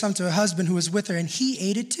she gave some to her husband who was with her, and he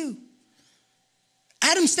ate it too.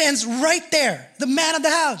 Adam stands right there, the man of the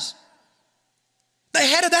house, the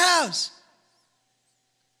head of the house.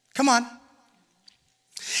 Come on.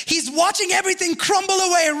 He's watching everything crumble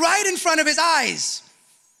away right in front of his eyes.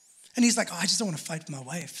 And he's like, oh, I just don't want to fight with my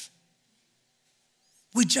wife.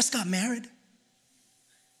 We just got married.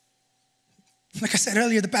 Like I said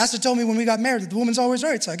earlier, the pastor told me when we got married that the woman's always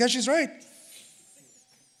right, so I guess she's right.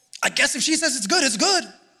 I guess if she says it's good, it's good.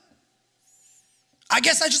 I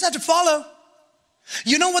guess I just have to follow.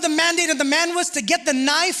 You know what the mandate of the man was? To get the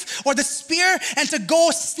knife or the spear and to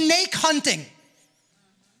go snake hunting.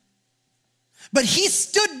 But he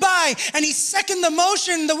stood by and he seconded the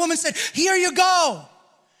motion. The woman said, here you go.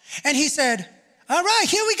 And he said, all right,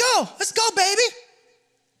 here we go. Let's go, baby.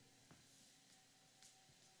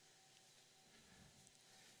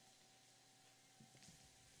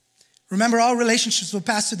 Remember, all relationships will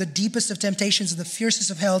pass through the deepest of temptations and the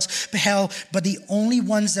fiercest of hell, but the only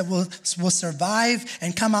ones that will survive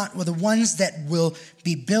and come out were the ones that will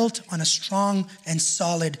be built on a strong and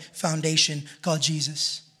solid foundation called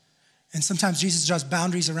Jesus. And sometimes Jesus draws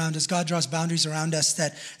boundaries around us. God draws boundaries around us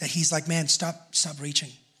that he's like, man, stop reaching.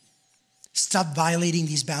 Stop violating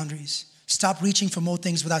these boundaries. Stop reaching for more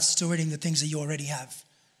things without stewarding the things that you already have.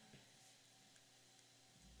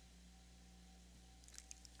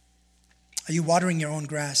 Are you watering your own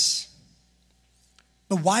grass?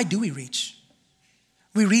 But why do we reach?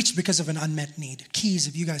 We reach because of an unmet need. Keys,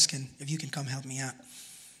 if you can come help me out.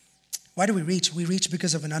 Why do we reach? We reach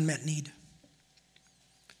because of an unmet need.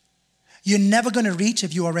 You're never going to reach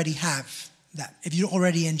if you already have that, if you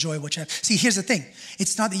already enjoy what you have. See, here's the thing.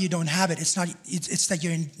 It's not that you don't have it. It's that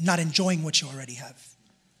you're not enjoying what you already have.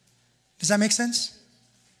 Does that make sense?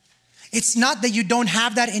 It's not that you don't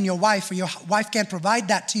have that in your wife, or your wife can't provide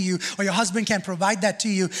that to you, or your husband can't provide that to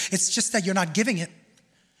you. It's just that you're not giving it.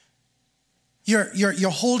 You're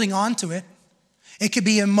holding on to it. It could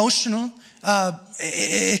be emotional.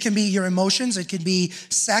 It can be your emotions. It could be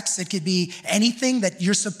sex. It could be anything that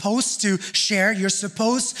you're supposed to share. You're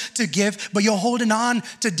supposed to give, but you're holding on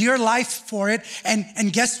to dear life for it.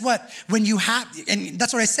 And guess what? When you have, and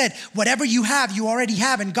that's what I said, whatever you have, you already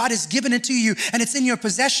have, and God has given it to you, and it's in your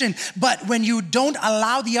possession. But when you don't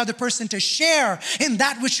allow the other person to share in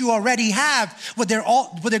that which you already have, what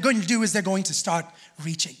they're going to do is they're going to start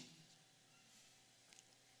reaching.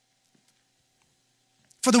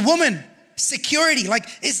 For the woman, security,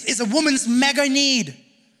 is a woman's mega need.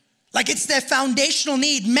 It's their foundational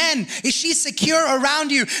need. Men, is she secure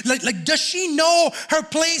around you? Does she know her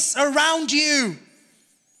place around you?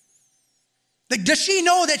 Does she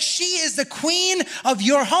know that she is the queen of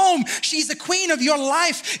your home? She's the queen of your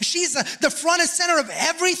life. She's the front and center of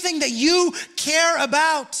everything that you care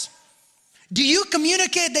about. Do you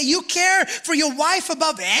communicate that you care for your wife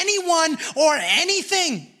above anyone or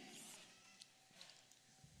anything?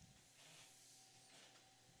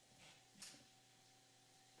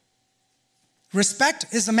 Respect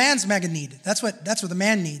is a man's mega need. That's what the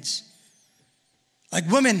man needs. Like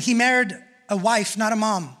women, he married a wife, not a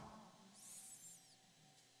mom.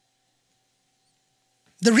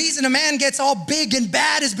 The reason a man gets all big and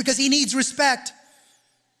bad is because he needs respect.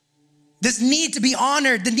 This need to be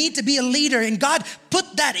honored, the need to be a leader, and God put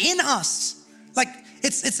that in us. Like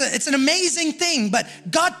it's an amazing thing, but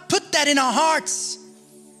God put that in our hearts.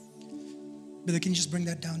 Billy, can you just bring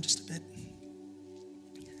that down just a bit?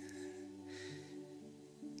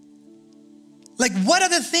 Like, what are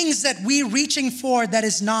the things that we're reaching for that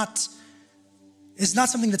is not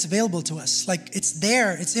something that's available to us? Like, it's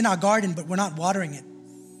there, it's in our garden, but we're not watering it.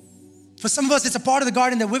 For some of us, it's a part of the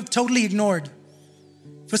garden that we've totally ignored.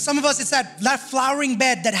 For some of us, it's that flowering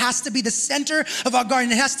bed that has to be the center of our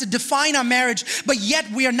garden. It has to define our marriage, but yet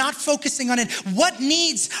we are not focusing on it. What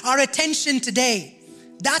needs our attention today?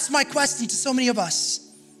 That's my question to so many of us.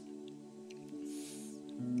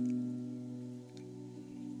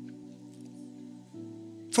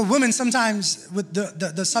 For women, sometimes with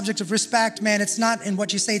the subject of respect, man, it's not in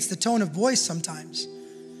what you say, it's the tone of voice sometimes.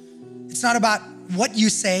 It's not about what you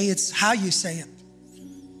say, it's how you say it.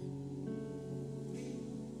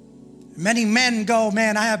 Many men go,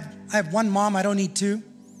 man, I have one mom, I don't need two.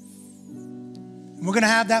 We're gonna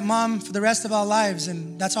have that mom for the rest of our lives,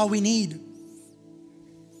 and that's all we need.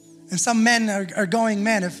 And some men are going,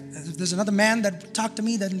 man, if there's another man that talked to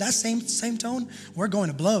me that in that same tone, we're going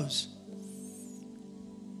to blows.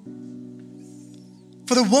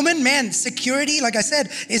 For the woman, man, security, like I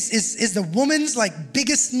said, is the woman's like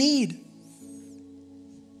biggest need.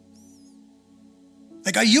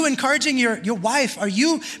 Like, are you encouraging your wife? Are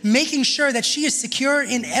you making sure that she is secure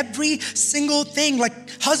in every single thing? Like,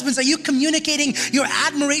 husbands, are you communicating your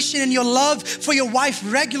admiration and your love for your wife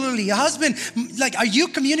regularly? A husband, like, are you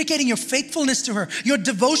communicating your faithfulness to her, your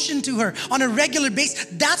devotion to her on a regular basis?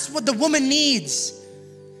 That's what the woman needs.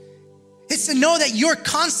 It's to know that you're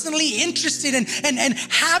constantly interested and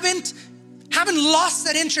haven't lost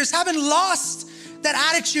that interest, haven't lost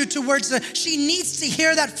that attitude towards her. She needs to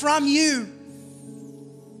hear that from you.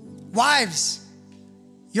 Wives,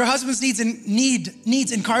 your husbands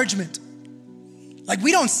needs encouragement. Like,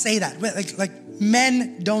 we don't say that. Like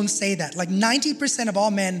men don't say that. Like 90% of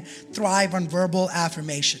all men thrive on verbal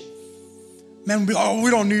affirmation. Men will be, oh, we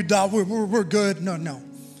don't need that. We're good. No.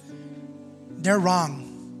 They're wrong.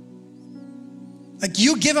 Like,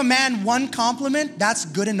 you give a man one compliment, that's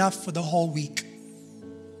good enough for the whole week.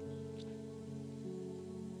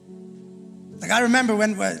 Like, I remember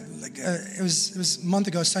when it was a month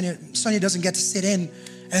ago, Sonia doesn't get to sit in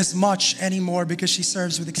as much anymore because she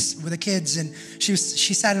serves with the kids, and she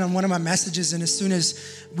sat in on one of my messages, and as soon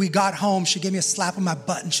as we got home, she gave me a slap on my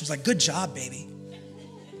butt, and she was like, good job, baby.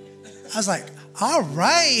 I was like, all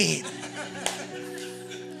right,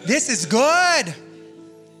 this is good.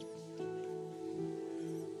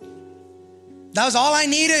 That was all I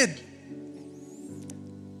needed.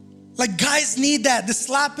 Like, guys need that, the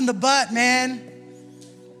slap in the butt, man.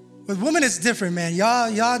 With women, it's different, man.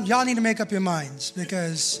 Y'all need to make up your minds,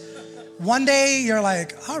 because one day you're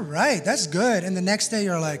like, all right, that's good. And the next day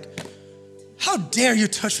you're like, how dare you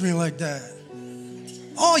touch me like that?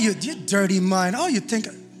 Oh, you dirty mind. Oh, you think.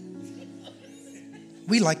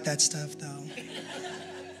 We like that stuff, though.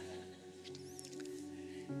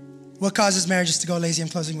 What causes marriages to go lazy? I'm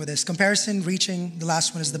closing with this. Comparison, reaching. The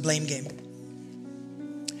last one is the blame game.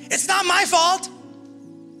 It's not my fault.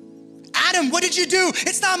 Adam, what did you do?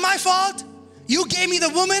 It's not my fault. You gave me the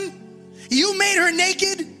woman. You made her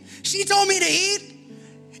naked. She told me to eat.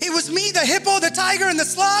 It was me, the hippo, the tiger, and the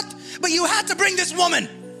sloth, but you had to bring this woman.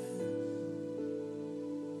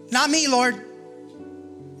 Not me, Lord.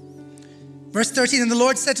 Verse 13, and the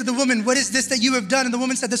Lord said to the woman, what is this that you have done? And the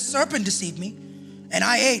woman said, the serpent deceived me, and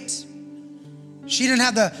I ate. She didn't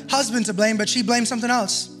have the husband to blame, but she blamed something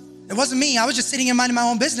else. It wasn't me. I was just sitting here minding my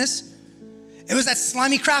own business. It was that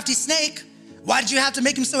slimy, crafty snake. Why did you have to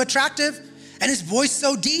make him so attractive? And his voice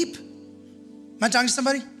so deep? Am I talking to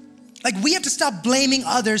somebody? Like, we have to stop blaming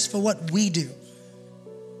others for what we do.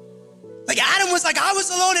 Like, Adam was like, I was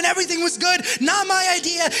alone and everything was good. Not my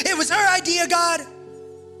idea. It was her idea, God.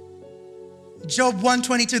 Job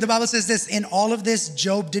 1:22, the Bible says this, in all of this,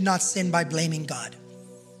 Job did not sin by blaming God.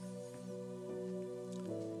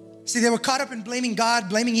 See, they were caught up in blaming God,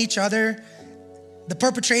 blaming each other, the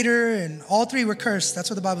perpetrator, and all three were cursed. That's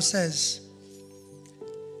what the Bible says.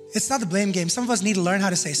 It's not the blame game. Some of us need to learn how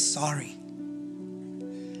to say sorry.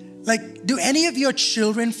 Like, do any of your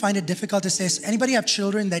children find it difficult to say, anybody have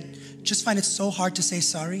children that just find it so hard to say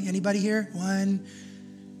sorry? Anybody here? 1,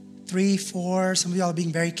 3, 4. Some of y'all are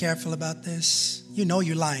being very careful about this. You know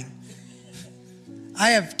you're lying.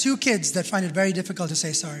 I have 2 kids that find it very difficult to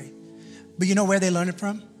say sorry. But you know where they learn it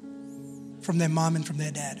from? From their mom and from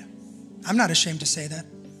their dad. I'm not ashamed to say that.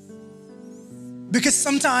 Because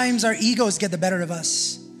sometimes our egos get the better of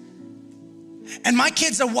us. And my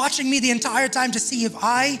kids are watching me the entire time to see if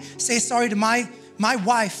I say sorry to my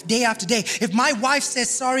wife day after day. If my wife says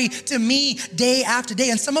sorry to me day after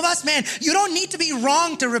day. And some of us, man, you don't need to be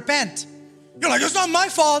wrong to repent. You're like, it's not my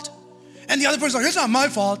fault. And the other person's like, it's not my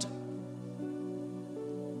fault.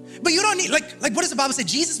 But you don't need, like what does the Bible say?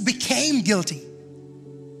 Jesus became guilty.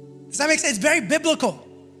 Does that make sense? It's very biblical.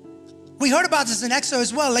 We heard about this in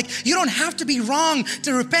Exodus as well. Like, you don't have to be wrong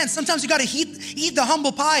to repent. Sometimes you got to eat the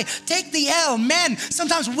humble pie. Take the L. Men,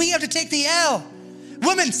 sometimes we have to take the L.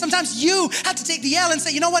 Women, sometimes you have to take the L and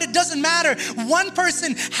say, you know what? It doesn't matter. One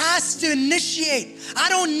person has to initiate. I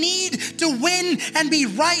don't need to win and be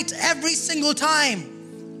right every single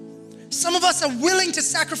time. Some of us are willing to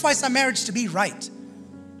sacrifice our marriage to be right.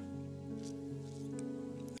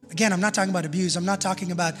 Again, I'm not talking about abuse. I'm not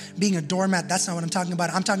talking about being a doormat. That's not what I'm talking about.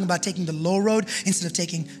 I'm talking about taking the low road instead of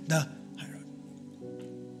taking the high road.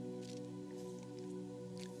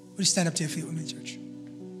 Would you stand up to your feet with me, church?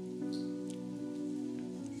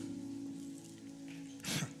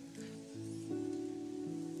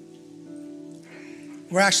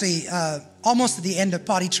 We're actually almost at the end of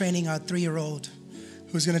potty training our 3-year-old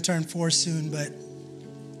who's going to turn 4 soon. But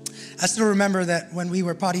I still remember that when we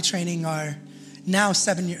were potty training our now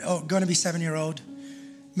going to be 7-year-old,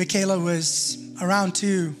 Michaela was around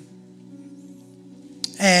 2.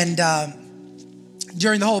 And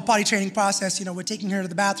during the whole potty training process, we're taking her to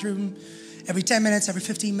the bathroom every 10 minutes, every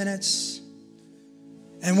 15 minutes.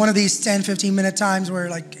 And one of these 10, 15-minute times were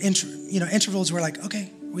like, intervals were like,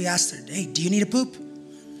 okay, we asked her, hey, do you need a poop?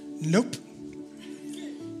 Nope.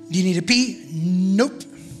 Do you need to pee? Nope.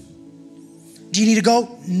 Do you need to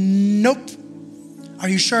go? Nope. Are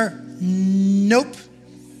you sure? Nope.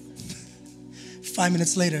 5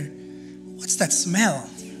 minutes later, what's that smell?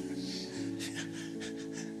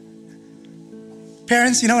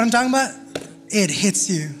 Parents, you know what I'm talking about? It hits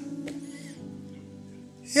you.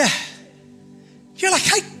 Yeah. You're like,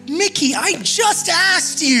 Mickey, I just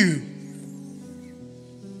asked you.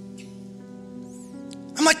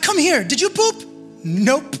 I'm like, come here. Did you poop?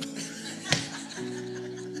 Nope.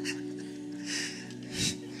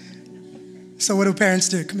 So what do parents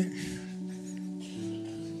do? Come here.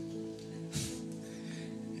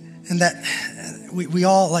 And that we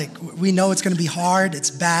all we know it's going to be hard,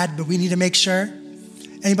 it's bad, but we need to make sure.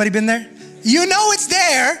 Anybody been there? You know it's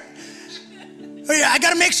there. I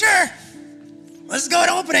got to make sure. Let's go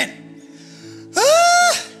and open it.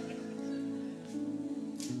 Ah!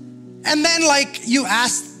 And then you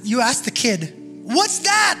ask the kid, what's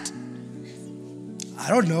that? I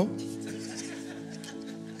don't know.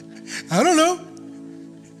 I don't know.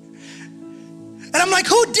 And I'm like,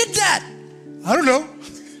 who did that? I don't know.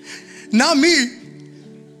 Not me.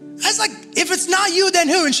 I was like, if it's not you, then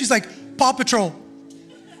who? And she's like, Paw Patrol.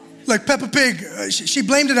 Like Peppa Pig. She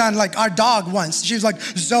blamed it on our dog once. She was like,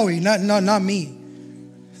 Zoe, not me.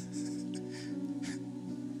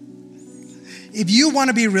 If you want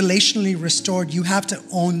to be relationally restored, you have to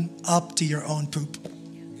own up to your own poop.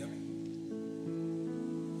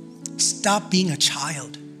 Stop being a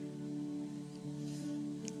child.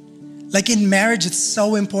 In marriage, it's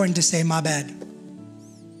so important to say, my bad.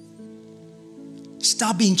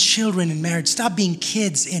 Stop being children in marriage. Stop being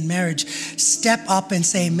kids in marriage. Step up and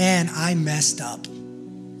say, man, I messed up.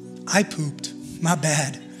 I pooped. My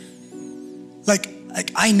bad.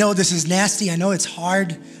 I know this is nasty. I know it's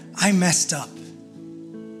hard. I messed up.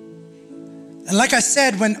 And like I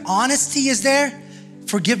said, when honesty is there,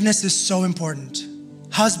 forgiveness is so important.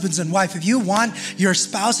 Husbands and wife, if you want your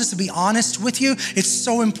spouses to be honest with you, it's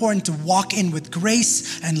so important to walk in with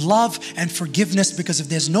grace and love and forgiveness, because if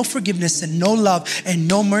there's no forgiveness and no love and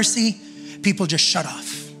no mercy, people just shut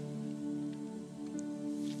off.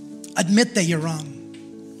 Admit that you're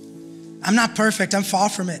wrong. I'm not perfect. I'm far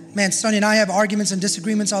from it. Man, Sonny and I have arguments and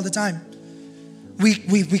disagreements all the time. We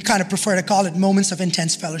kind of prefer to call it moments of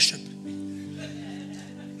intense fellowship.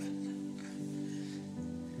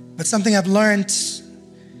 But something I've learned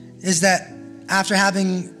is that after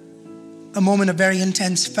having a moment of very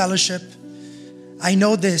intense fellowship, I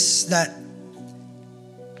know this, that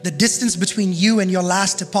the distance between you and your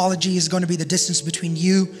last apology is going to be the distance between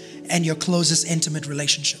you and your closest intimate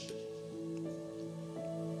relationship.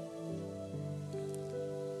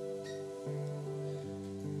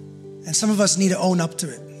 And some of us need to own up to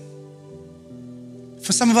it.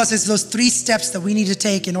 For some of us, it's those 3 steps that we need to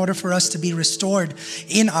take in order for us to be restored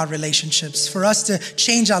in our relationships, for us to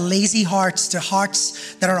change our lazy hearts to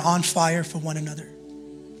hearts that are on fire for one another.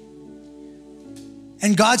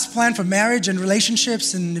 And God's plan for marriage and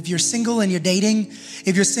relationships, and if you're single and you're dating,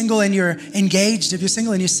 if you're single and you're engaged, if you're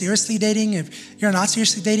single and you're seriously dating, if you're not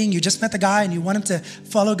seriously dating, you just met the guy and you want him to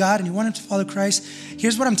follow God and you want him to follow Christ,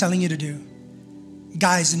 here's what I'm telling you to do.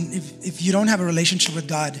 Guys, and if you don't have a relationship with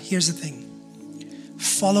God, here's the thing.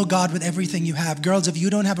 Follow God with everything you have. Girls, if you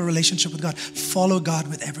don't have a relationship with God, follow God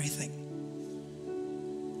with everything.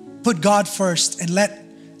 Put God first and let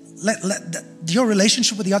your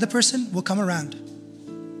relationship with the other person will come around.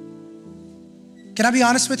 Can I be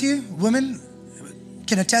honest with you? Women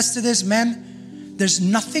can attest to this. Men, there's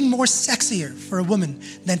nothing more sexier for a woman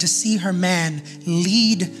than to see her man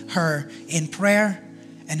lead her in prayer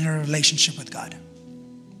and in her relationship with God.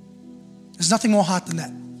 There's nothing more hot than that.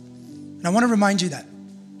 And I want to remind you that.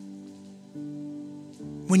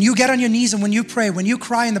 When you get on your knees and when you pray, when you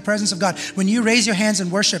cry in the presence of God, when you raise your hands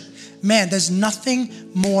and worship, man, there's nothing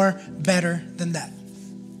more better than that.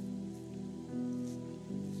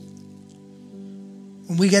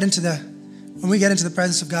 When we get into the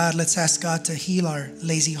presence of God, let's ask God to heal our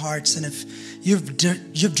lazy hearts. And if you've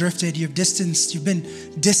drifted, you've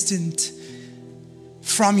been distant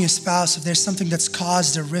from your spouse, if there's something that's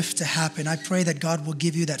caused a rift to happen, I pray that God will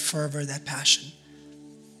give you that fervor, that passion.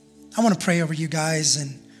 I want to pray over you guys,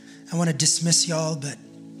 and I want to dismiss y'all, but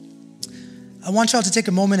I want y'all to take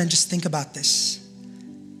a moment and just think about this.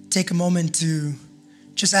 Take a moment to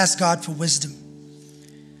just ask God for wisdom.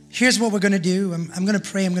 Here's what we're going to do. I'm going to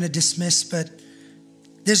pray, I'm going to dismiss, but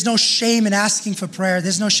there's no shame in asking for prayer.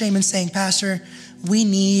 There's no shame in saying, Pastor, we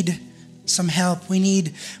need some help. We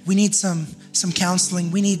need some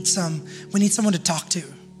counseling. We need someone to talk to.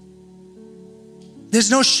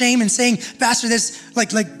 There's no shame in saying, Pastor, there's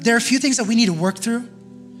there are a few things that we need to work through.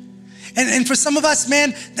 And for some of us,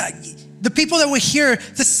 man, the people that were here,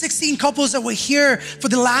 the 16 couples that were here for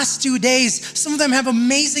the last 2 days, some of them have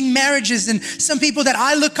amazing marriages, and some people that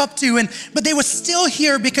I look up to, but they were still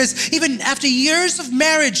here because even after years of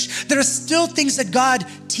marriage, there are still things that God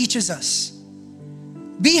teaches us.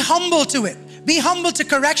 Be humble to it. Be humble to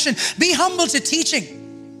correction. Be humble to teaching.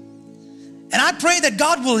 And I pray that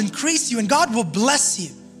God will increase you and God will bless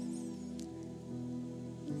you.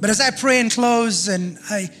 But as I pray and close, and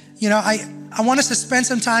I want us to spend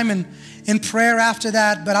some time in prayer after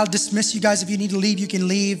that, but I'll dismiss you guys. If you need to leave, you can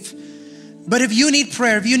leave. But if you need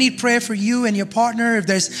prayer for you and your partner, if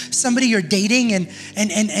there's somebody you're dating and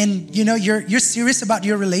you're serious about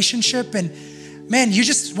your relationship, and man, you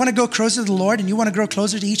just want to go closer to the Lord and you want to grow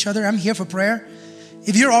closer to each other, I'm here for prayer.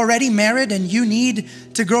 If you're already married and you need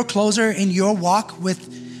to grow closer in your walk with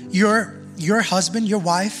your husband, your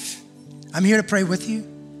wife, I'm here to pray with you.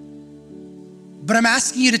 But I'm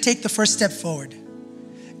asking you to take the first step forward.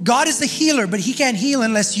 God is the healer, but He can't heal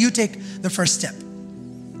unless you take the first step.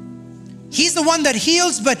 He's the one that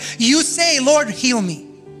heals, but you say, Lord, heal me.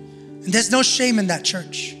 And there's no shame in that,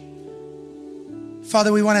 church.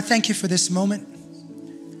 Father, we want to thank you for this moment.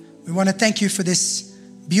 We want to thank you for this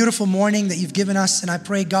beautiful morning that you've given us. And I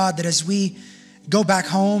pray, God, that as we go back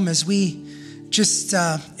home, as we just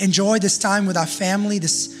enjoy this time with our family,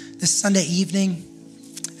 this Sunday evening,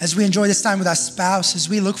 as we enjoy this time with our spouse, as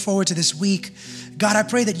we look forward to this week, God, I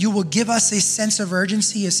pray that you will give us a sense of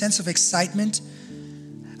urgency, a sense of excitement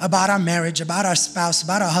about our marriage, about our spouse,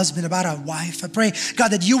 about our husband, about our wife. I pray, God,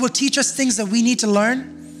 that you will teach us things that we need to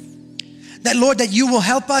learn. That, Lord, that you will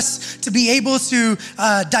help us to be able to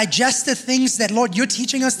digest the things that, Lord, you're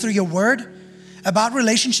teaching us through your word about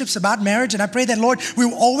relationships, about marriage. And I pray that, Lord, we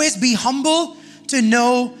will always be humble to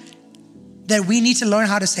know that we need to learn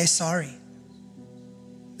how to say sorry.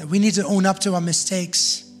 That we need to own up to our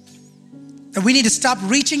mistakes. That we need to stop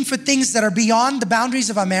reaching for things that are beyond the boundaries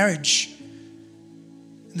of our marriage.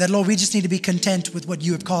 That, Lord, we just need to be content with what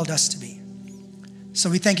you have called us to be. So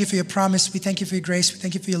we thank you for your promise. We thank you for your grace. We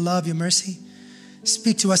thank you for your love, your mercy.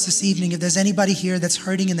 Speak to us this evening. If there's anybody here that's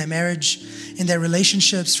hurting in their marriage, in their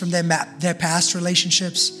relationships, from their past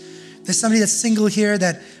relationships, there's somebody that's single here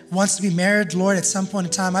that wants to be married, Lord, at some point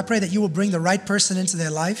in time, I pray that you will bring the right person into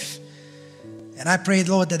their life. And I pray,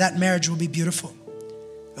 Lord, that marriage will be beautiful.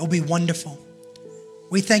 It will be wonderful.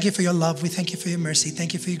 We thank you for your love. We thank you for your mercy.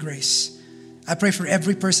 Thank you for your grace. I pray for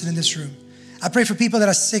every person in this room. I pray for people that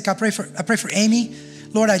are sick. I pray for Amy.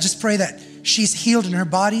 Lord, I just pray that she's healed in her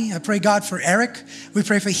body. I pray, God, for Eric. We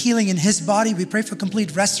pray for healing in his body. We pray for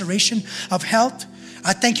complete restoration of health.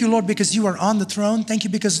 I thank you, Lord, because you are on the throne. Thank you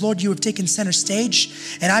because, Lord, you have taken center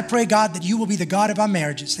stage. And I pray, God, that you will be the God of our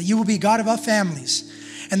marriages, that you will be God of our families.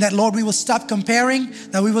 And that, Lord, we will stop comparing,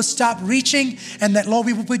 that we will stop reaching, and that, Lord,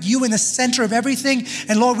 we will put you in the center of everything.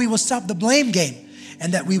 And, Lord, we will stop the blame game.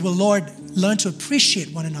 And that we will, Lord, learn to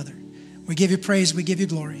appreciate one another. We give you praise. We give you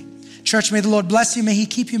glory. Church, may the Lord bless you. May he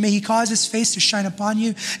keep you. May he cause his face to shine upon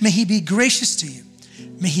you. May he be gracious to you.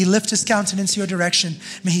 May he lift his countenance your direction.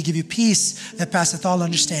 May he give you peace that passeth all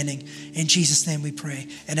understanding. In Jesus' name we pray.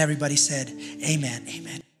 And everybody said, amen.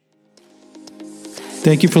 Amen.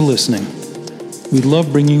 Thank you for listening. We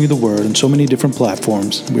love bringing you the word on so many different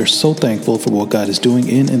platforms. We are so thankful for what God is doing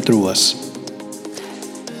in and through us.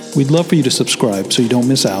 We'd love for you to subscribe so you don't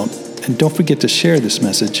miss out. And don't forget to share this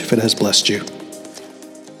message if it has blessed you.